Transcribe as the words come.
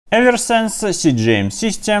SENS CGM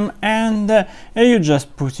system, and you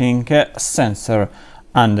just putting a sensor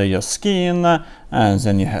under your skin, and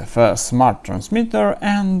then you have a smart transmitter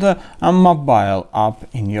and a mobile app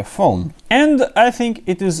in your phone. And I think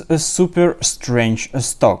it is a super strange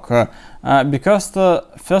stock, because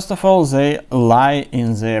first of all they lie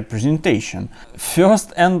in their presentation.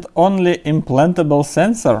 First and only implantable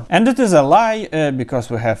sensor, and it is a lie because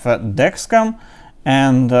we have a DexCom,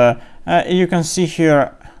 and you can see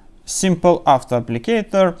here simple auto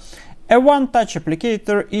applicator. A one-touch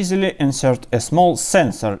applicator easily insert a small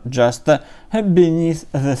sensor just beneath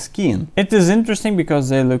the skin. It is interesting because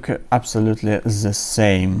they look absolutely the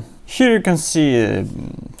same. Here you can see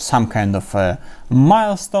some kind of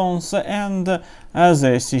milestones, and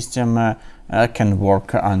the system can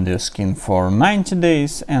work on the skin for 90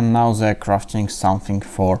 days, and now they're crafting something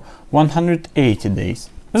for 180 days.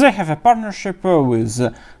 They have a partnership with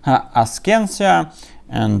Ascensia,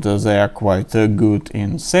 and they are quite good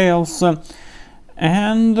in sales,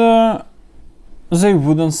 and they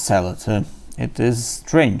wouldn't sell it. It is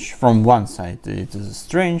strange. From one side it is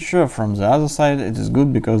strange, from the other side it is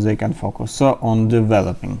good because they can focus on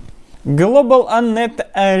developing. Global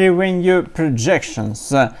net revenue projections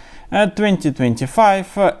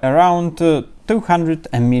 2025 around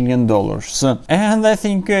 $200 million, and I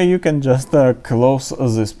think you can just close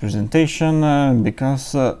this presentation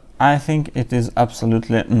because I think it is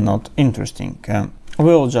absolutely not interesting.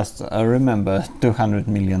 We'll just remember $200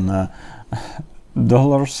 million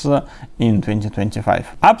in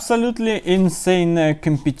 2025. Absolutely insane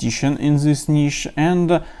competition in this niche,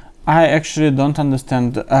 and I actually don't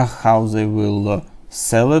understand how they will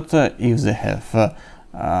sell it if they have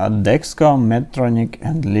DexCom, Medtronic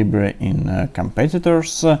and Libre in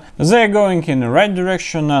competitors. They're going in the right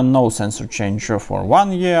direction, no sensor change for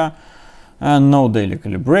 1 year, no daily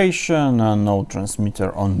calibration, no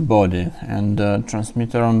transmitter on body, and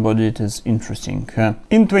transmitter on body, it is interesting.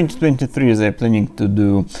 In 2023 they're planning to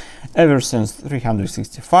do SENS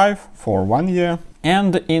 365 for 1 year,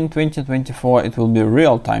 and in 2024 it will be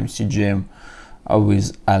real-time CGM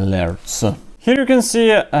with alerts. Here you can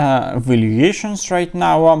see valuations right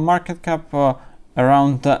now, market cap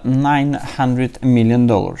around $900 million,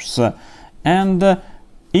 and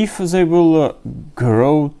if they will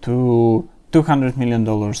grow to $200 million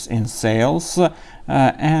in sales,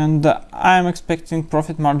 and I'm expecting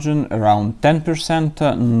profit margin around 10%,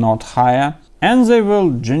 not higher, and they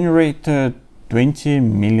will generate $20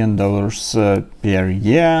 million per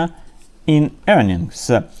year in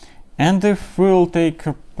earnings. And if we'll take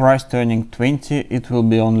price to earning 20, it will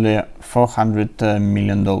be only $400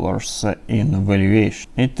 million in valuation.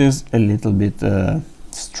 It is a little bit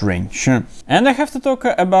strange. And I have to talk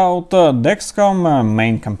about DexCom,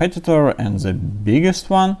 main competitor and the biggest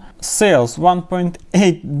one. Sales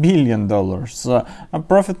 $1.8 billion, a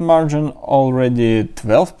profit margin already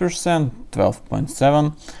 12%,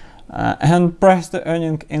 12.7%, and price to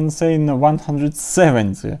earning insane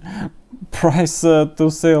 170, price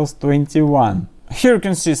to sales 21. Here you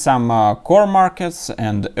can see some core markets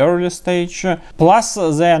and early stage, plus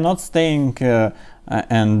they are not staying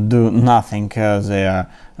and do nothing. They are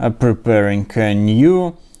preparing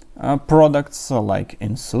new products like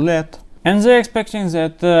Insulet, and they're expecting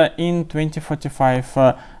that in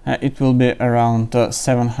 2045 it will be around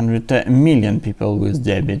 700 million people with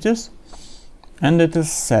diabetes, and it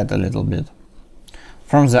is sad a little bit.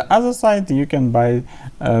 From the other side you can buy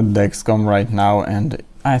DexCom right now, and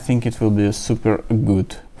I think it will be super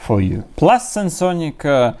good for you. Plus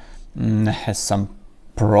Senseonics has some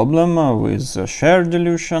problem with share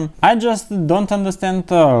dilution. I just don't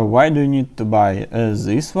understand why do you need to buy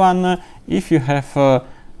this one if you have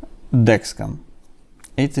DexCom.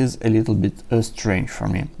 It is a little bit strange for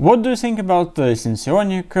me. What do you think about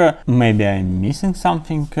Senseonics? Maybe I'm missing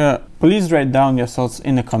something? Please write down your thoughts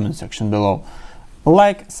in the comment section below.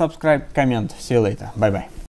 Like, subscribe, comment. See you later. Bye bye.